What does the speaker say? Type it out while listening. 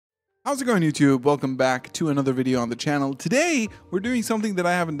How's it going, YouTube? Welcome back to another video on the channel. Today, we're doing something that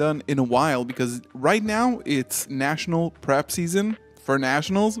I haven't done in a while because right now it's national prep season for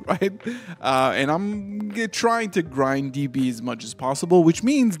nationals, right? And I'm trying to grind DB as much as possible, which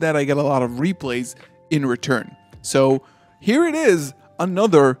means that I get a lot of replays in return. So here it is,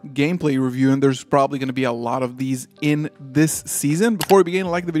 another gameplay review, and there's probably going to be a lot of these in this season. Before we begin,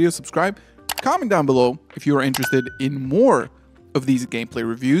 like the video, subscribe, comment down below if you are interested in more of these gameplay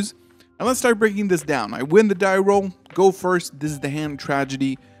reviews. And let's start breaking this down. I win the die roll, go first. This is the hand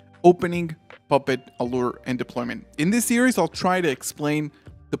tragedy, opening, puppet, allure, and deployment. In this series, I'll try to explain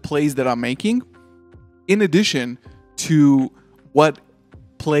the plays that I'm making, in addition to what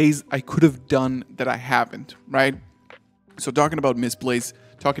plays I could have done that I haven't, right? So talking about misplays,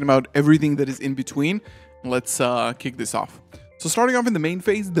 talking about everything that is in between, let's kick this off. So starting off in the main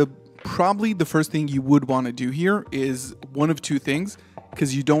phase, probably the first thing you would want to do here is one of two things,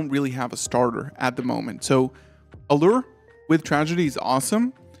 because you don't really have a starter at the moment. So allure with tragedy is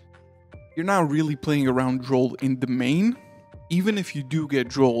awesome. You're not really playing around droll in the main. Even if you do get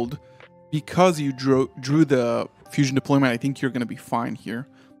drolled, because you drew the fusion deployment, I think you're going to be fine here.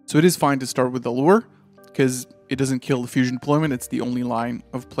 So it is fine to start with allure because it doesn't kill the fusion deployment. It's the only line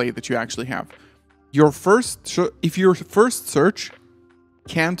of play that you actually have. If your first search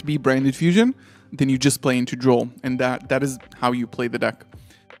can't be branded fusion, then you just play into droll, and that is how you play the deck.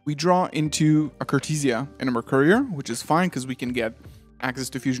 We draw into a Cartesia and a Mercurier, which is fine because we can get access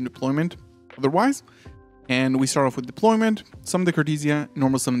to fusion deployment otherwise. And we start off with deployment, summon the Cartesia,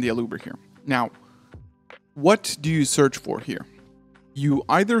 normal summon the Aluber here. Now, what do you search for here? You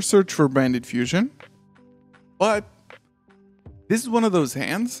either search for branded fusion, but this is one of those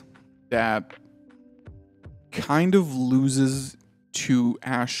hands that kind of loses to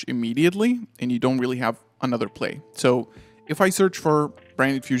Ash immediately, and you don't really have another play. So if I search for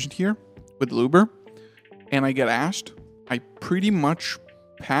branded fusion here with Luber and I get ashed, I pretty much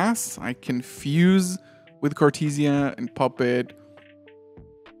pass. I can fuse with Cartesia and Puppet,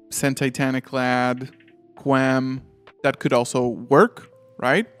 send Titanic Lad, Quem. That could also work,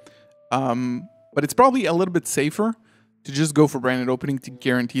 right? But it's probably a little bit safer to just go for branded opening to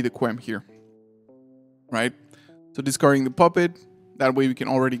guarantee the Quem here, right? So discarding the Puppet, that way we can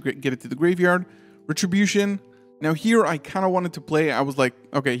already get it to the graveyard. Retribution. Now here I kind of wanted to play. I was like,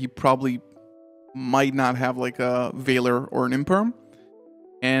 okay, he probably might not have like a Veiler or an Imperm.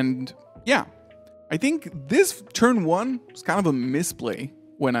 And yeah, I think this turn one was kind of a misplay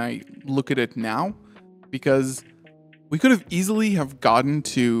when I look at it now, because we could have easily have gotten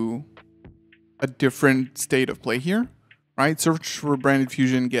to a different state of play here, right? Search for branded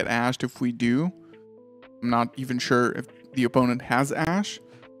fusion, get ashed if we do. I'm not even sure if the opponent has Ash,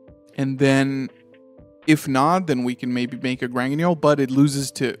 and then if not, then we can maybe make a Granguignol, but it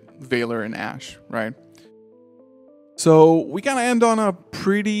loses to Veiler and Ash, right? So we kind of end on a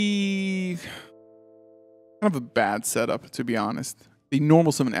pretty kind of a bad setup, to be honest. The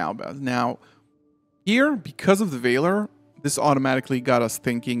normal summon Albaz. Now here, because of the Veiler, this automatically got us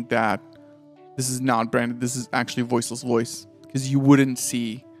thinking that this is not branded. This is actually Voiceless Voice, because you wouldn't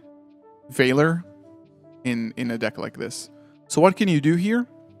see Veiler in a deck like this. So what can you do here?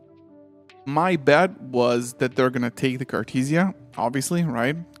 My bet was that they're going to take the Cartesia, obviously,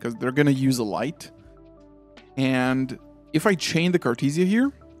 right? Because they're going to use a light. And if I chain the Cartesia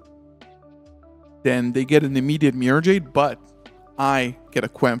here, then they get an immediate Mirror Jade, but I get a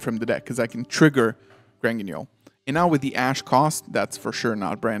Quem from the deck because I can trigger Granguignol. And now with the Ash cost, that's for sure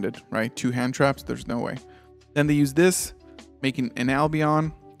not branded, right? 2 hand traps, there's no way. Then they use this, making an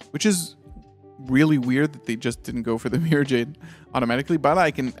Albion, which is really weird that they just didn't go for the Mirror Jade automatically, but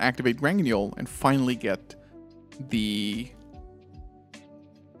I can activate Granguignol and finally get the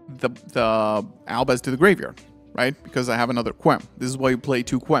Albaz to the graveyard, right? Because I have another Quem. This is why you play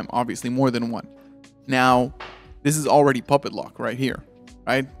 2 Quem, obviously more than 1. Now, this is already Puppet Lock right here,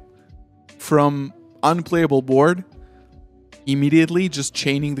 right? From unplayable board, immediately just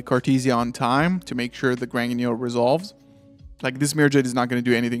chaining the Cartesia on time to make sure the Granguignol resolves. Like, this Mirror Jade is not going to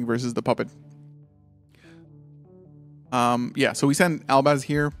do anything versus the Puppet. Yeah, so we send Albaz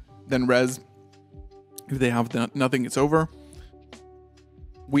here, then Res. If they have nothing, it's over.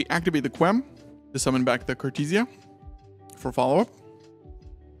 We activate the Quem to summon back the Cartesia for follow-up.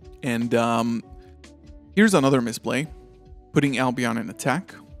 And here's another misplay. Putting Albion in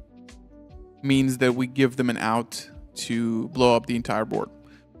attack means that we give them an out to blow up the entire board,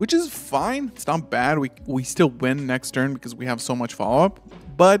 which is fine. It's not bad. We still win next turn because we have so much follow-up,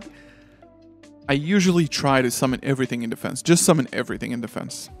 but I usually try to summon everything in defense. Just summon everything in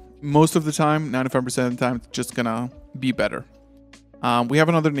defense. Most of the time, 95% of the time, it's just gonna be better. We have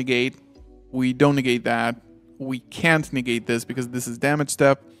another negate. We don't negate that. We can't negate this because this is damage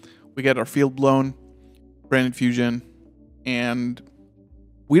step. We get our field blown, Branded Fusion, and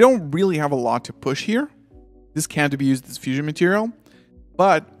we don't really have a lot to push here. This can't be used as fusion material,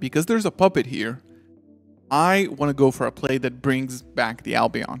 but because there's a puppet here, I want to go for a play that brings back the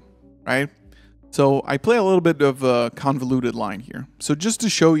Albion, right? So I play a little bit of a convoluted line here. So just to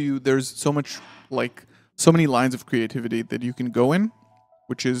show you, there's so much, like, so many lines of creativity that you can go in,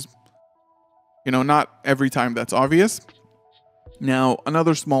 which is, you know, not every time that's obvious. Now,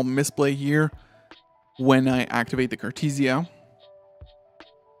 another small misplay here, when I activate the Cartesia,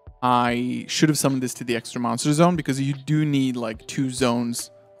 I should have summoned this to the extra monster zone because you do need like 2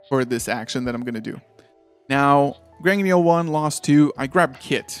 zones for this action that I'm going to do. Now, Granganil 1, lost 2, I grabbed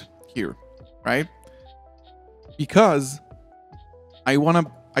Kit here, right? Because I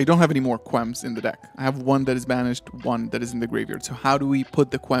don't have any more Quests in the deck. I have 1 that is banished, 1 that is in the graveyard. So how do we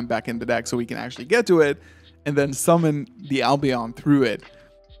put the Quem back in the deck so we can actually get to it and then summon the Albion through it?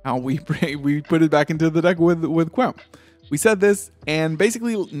 How we put it back into the deck with Quem. We said this, and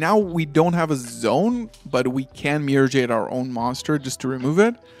basically now we don't have a zone, but we can Mirror Jade our own monster just to remove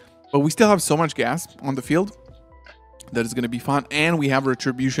it. But we still have so much gas on the field that is going to be fun. And we have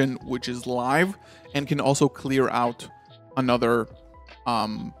Retribution, which is live and can also clear out another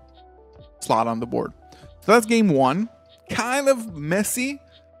slot on the board. So that's game 1. Kind of messy,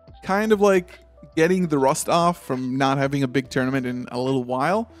 kind of like getting the rust off from not having a big tournament in a little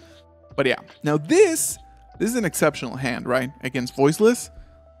while. But yeah, now this is an exceptional hand, right? Against Voiceless,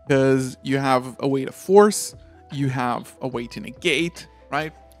 because you have a way to force, you have a way to negate,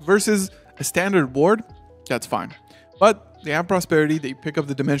 right? Versus a standard board, that's fine. But they have Prosperity, they pick up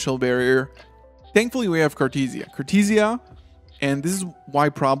the Dimensional Barrier. Thankfully, we have Cartesia, and this is why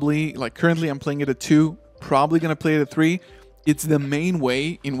probably, like currently I'm playing it at 2, probably going to play it at 3. It's the main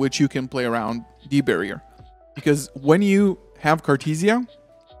way in which you can play around D-Barrier. Because when you have Cartesia,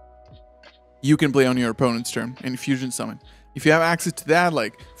 you can play on your opponent's turn and fusion summon. If you have access to that,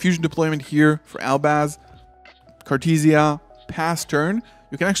 like fusion deployment here for Albaz, Cartesia, pass turn,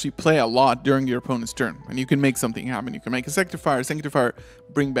 you can actually play a lot during your opponent's turn, and you can make something happen. You can make a Sanctifier,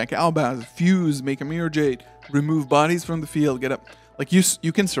 bring back Albaz, fuse, make a Mirror Jade, remove bodies from the field, get up. Like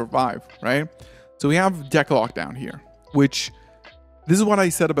you can survive, right? So we have deck lockdown here, which this is what I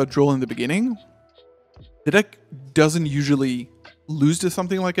said about Droll in the beginning. The deck doesn't usually lose to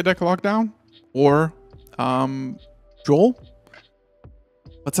something like a deck lockdown or Droll,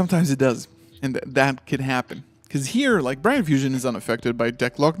 but sometimes it does, and that could happen. Because here, like, Branded Fusion is unaffected by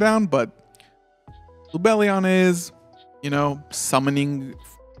deck lockdown, but Lubellion is, you know, summoning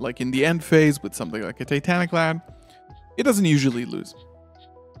like in the end phase with something like a Titanic Lad. It doesn't usually lose.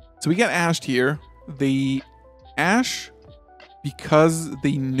 So we get Ashed here. They Ash because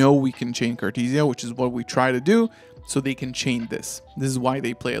they know we can chain Cartesia, which is what we try to do, so they can chain this. This is why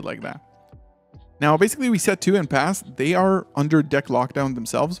they play it like that. Now, basically, we set 2 and pass. They are under deck lockdown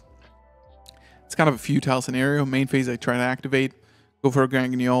themselves. It's kind of a futile scenario. Main phase, I try to activate, go for a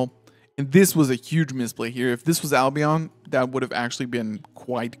Granganil. And this was a huge misplay here. If this was Albion, that would have actually been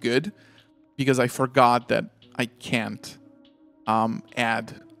quite good, because I forgot that I can't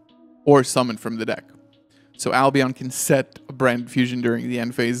add or summon from the deck. So Albion can set a Branded Fusion during the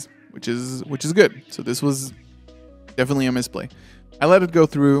end phase, which is good. So this was definitely a misplay. I let it go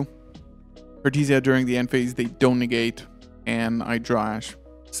through. Cartesia during the end phase, they don't negate, and I draw Ash.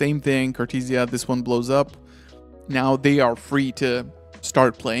 Same thing, Cartesia, this one blows up. Now they are free to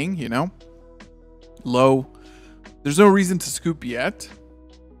start playing, you know. Low. There's no reason to scoop yet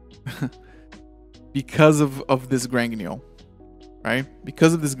because of this Granganil, right?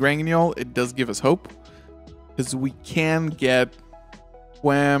 Because of this Granganil, it does give us hope, because we can get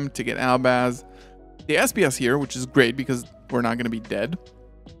Quem to get Albaz. The SPS here, which is great because we're not going to be dead.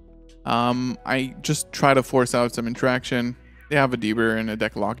 I just try to force out some interaction. They have a D-Barrier and a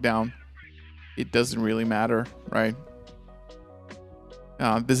deck lockdown. It doesn't really matter, right?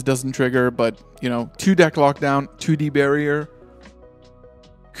 This doesn't trigger, but, you know, 2 deck lockdown, 2 D-Barrier.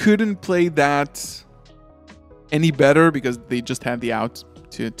 Couldn't play that any better because they just had the out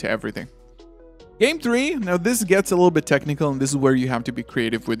to everything. Game 3, now this gets a little bit technical, and this is where you have to be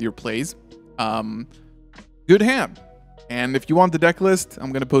creative with your plays. Good hand. And if you want the deck list,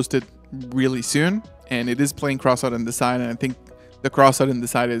 I'm going to post it really soon. And it is playing Crossout and Decide, and I think the Crossout and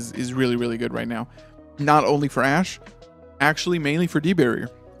Decide is really, really good right now. Not only for Ash, actually mainly for D-Barrier,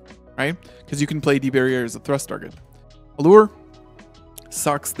 right? Because you can play D-Barrier as a thrust target. Allure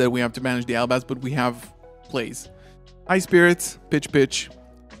sucks that we have to manage the Albaz, but we have plays. High Spirits, Pitch,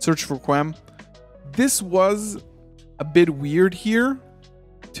 Search for Quem. This was a bit weird here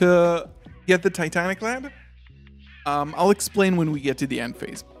to get the Titanic Lad. I'll explain when we get to the end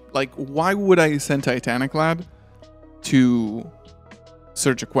phase. Like, why would I send Titanic Lad to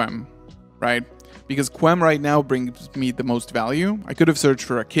search a Quem, right? Because Quem right now brings me the most value. I could have searched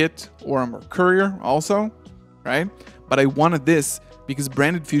for a Kit or a Mercurier also, right? But I wanted this because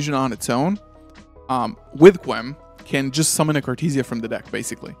Branded Fusion on its own, with Quem, can just summon a Cartesia from the deck,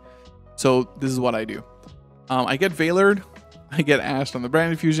 basically. So this is what I do. I get Veilard, I get Ashed on the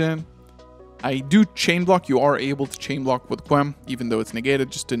Branded Fusion. I do Chain Block. You are able to Chain Block with Quem, even though it's negated,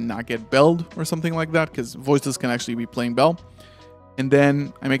 just to not get Belled or something like that, because Voiceless can actually be playing Bell. And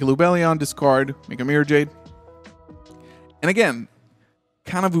then I make a Lubellion, discard, make a Mirror Jade. And again,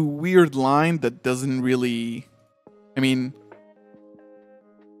 kind of a weird line that doesn't really... I mean,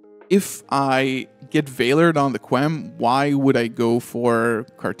 if I get Veilard on the Quem, why would I go for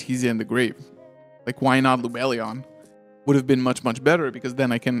Cartesia in the grave? Like, why not Lubellion? Would have been much, much better, because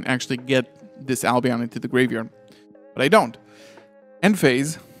then I can actually get this Albion into the graveyard. But I don't. End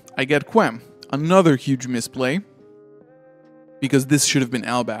phase, I get Quem. Another huge misplay, because this should have been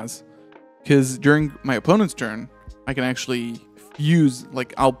Albaz. Because during my opponent's turn, I can actually fuse,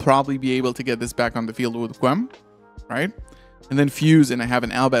 like, I'll probably be able to get this back on the field with Quem, right? And then fuse, and I have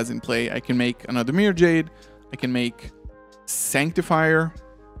an Albaz in play. I can make another Mirror Jade. I can make Sanctifier,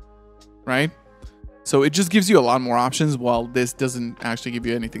 right? So it just gives you a lot more options, while this doesn't actually give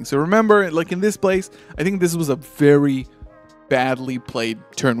you anything. So remember, like in this place, I think this was a very badly played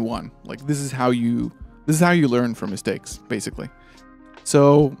turn one. Like, this is how you learn from mistakes, basically.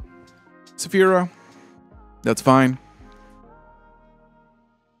 So Saphira, that's fine.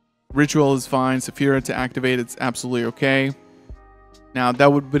 Ritual is fine. Saphira to activate, it's absolutely okay. Now,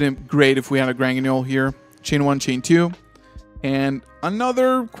 that would have been great if we had a Granguignol here. Chain 1, Chain 2. And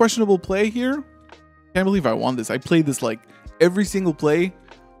another questionable play here. Can't believe I won this. I played this like every single play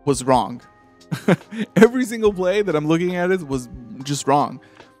was wrong. Every single play that I'm looking at it was just wrong.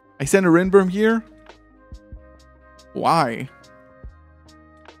 I sent a Rinburm here. Why?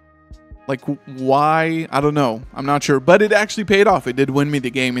 Like, why? I don't know. I'm not sure. But it actually paid off. It did win me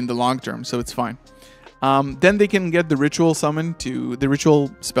the game in the long term, so it's fine. Then they can get the Ritual summon to the Ritual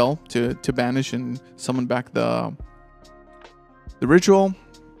spell to banish and summon back the Ritual,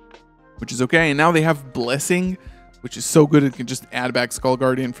 which is okay. And now they have Blessing, which is so good. It can just add back Skull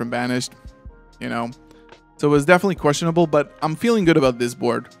Guardian from banished, you know. So it was definitely questionable, but I'm feeling good about this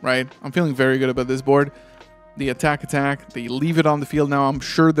board, right? I'm feeling very good about this board. The attack, they leave it on the field now. I'm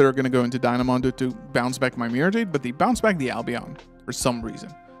sure they're going to go into Dynamondo to bounce back my Mirror Jade, but they bounce back the Albion for some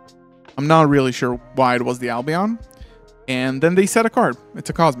reason. I'm not really sure why it was the Albion. And then they set a card. It's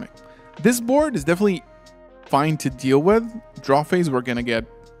a Cosmic. This board is definitely fine to deal with. Draw phase, we're going to get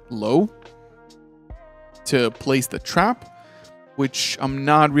low to place the trap, which I'm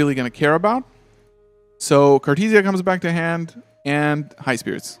not really going to care about. So Cartesia comes back to hand, and High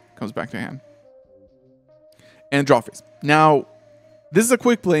Spirits comes back to hand. And draw phase. Now, this is a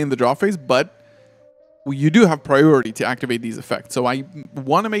quick play in the draw phase, but you do have priority to activate these effects. So I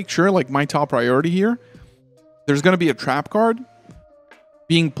want to make sure, like my top priority here, there's going to be a trap card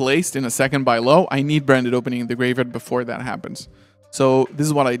being placed in a second by low. I need Branded Opening in the graveyard before that happens. So this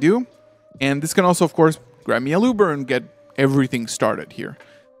is what I do. And this can also, of course, grab me a Luber and get everything started here,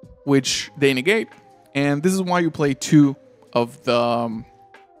 which they negate. And this is why you play two of the...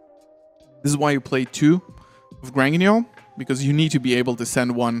 This is why you play two of Granguignol, because you need to be able to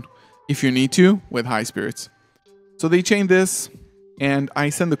send one if you need to with High Spirits. So they chain this, and I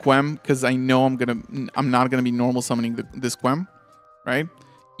send the Quem because I know I'm not gonna be normal summoning this Quem, right?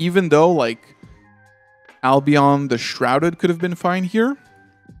 Even though like Albion the Shrouded could have been fine here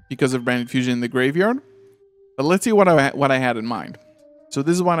because of Branded Fusion in the graveyard. But let's see what I had in mind. So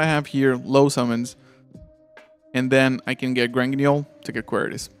this is what I have here: low summons, and then I can get Granguignol to get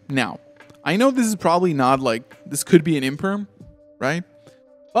Queritus. Now, I know this is probably not like, this could be an imperm, right?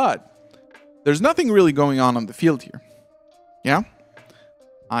 But there's nothing really going on the field here. Yeah?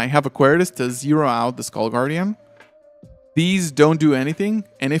 I have a Queritus to zero out the Skull Guardian. These don't do anything,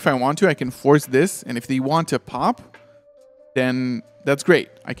 and if I want to, I can force this, and if they want to pop, then that's great.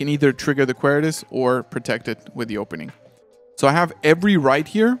 I can either trigger the Queritus or protect it with the opening. So I have every right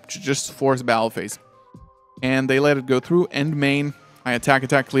here to just force battle phase. And they let it go through. End main, I attack,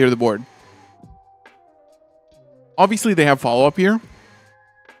 clear the board. Obviously, they have follow-up here,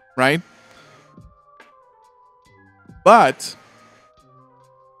 right? But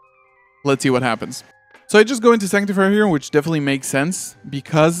let's see what happens. So I just go into Sanctifier here, which definitely makes sense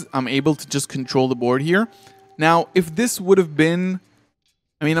because I'm able to just control the board here. Now, if this would have been...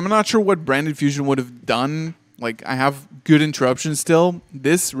 I mean, I'm not sure what Branded Fusion would have done Like, I have good interruption still.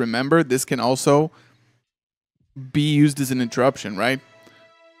 This, remember, this can also be used as an interruption, right?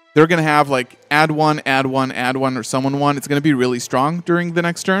 They're going to have like add one, add one, add one, or summon one. It's going to be really strong during the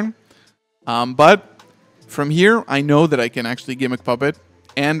next turn. But from here, I know that I can actually Gimmick Puppet.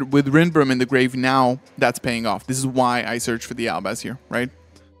 And with Rindbrum in the grave now, that's paying off. This is why I search for the Albaz here, right?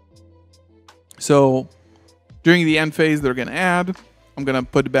 So during the end phase, they're going to add. I'm going to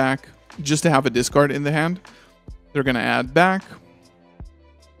put back just to have a discard in the hand. They're going to add back,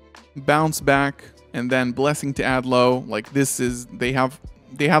 bounce back, and then Blessing to add low. Like this is, they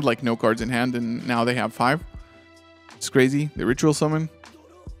had like no cards in hand, and now they have 5. It's crazy. The Ritual Summon.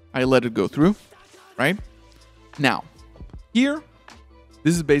 I let it go through, right? Now, here,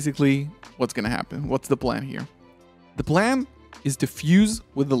 this is basically what's going to happen. What's the plan here? The plan is to fuse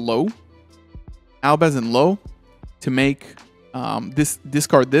with the low, Albaz and low, to make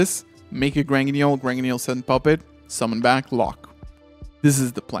discard this, make a Granganiol send puppet, summon back, lock. This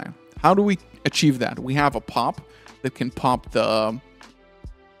is the plan. How do we achieve that? We have a pop that can pop the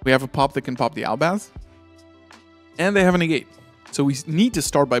Albaz, and they have a negate. So we need to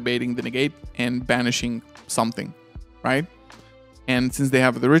start by baiting the negate and banishing something, right? And since they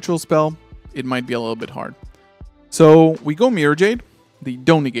have the ritual spell, it might be a little bit hard. So we go Mirror Jade, they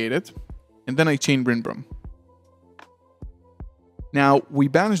don't negate it, and then I chain Rindbrum. Now we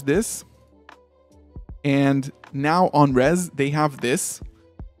banish this, and now on res they have this,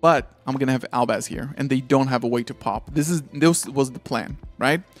 but I'm gonna have Albaz here, and they don't have a way to pop. This was the plan,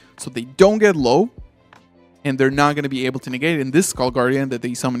 right? So they don't get low, and they're not gonna be able to negate. And this Skull Guardian that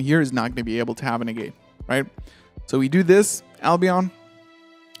they summon here is not gonna be able to have a negate, right? So we do this, Albion.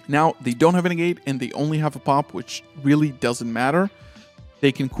 Now they don't have a negate, and they only have a pop, which really doesn't matter.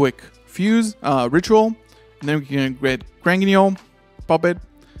 They can quick fuse, ritual, and then we can get Granganiol, puppet.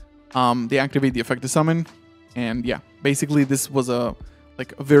 They activate the effective summon, and yeah, basically this was a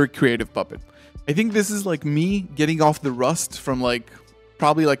very creative puppet. I think this is like me getting off the rust from like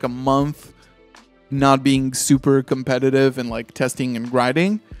probably like a month not being super competitive and like testing and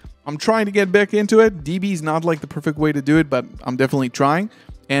grinding. I'm trying to get back into it. DB is not like the perfect way to do it, but I'm definitely trying.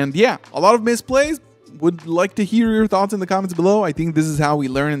 And yeah, a lot of misplays. Would like to hear your thoughts in the comments below. I think this is how we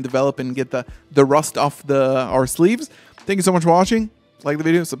learn and develop and get the rust off our sleeves. Thank you so much for watching. Like the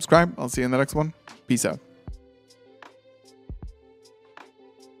video, subscribe. I'll see you in the next one. Peace out.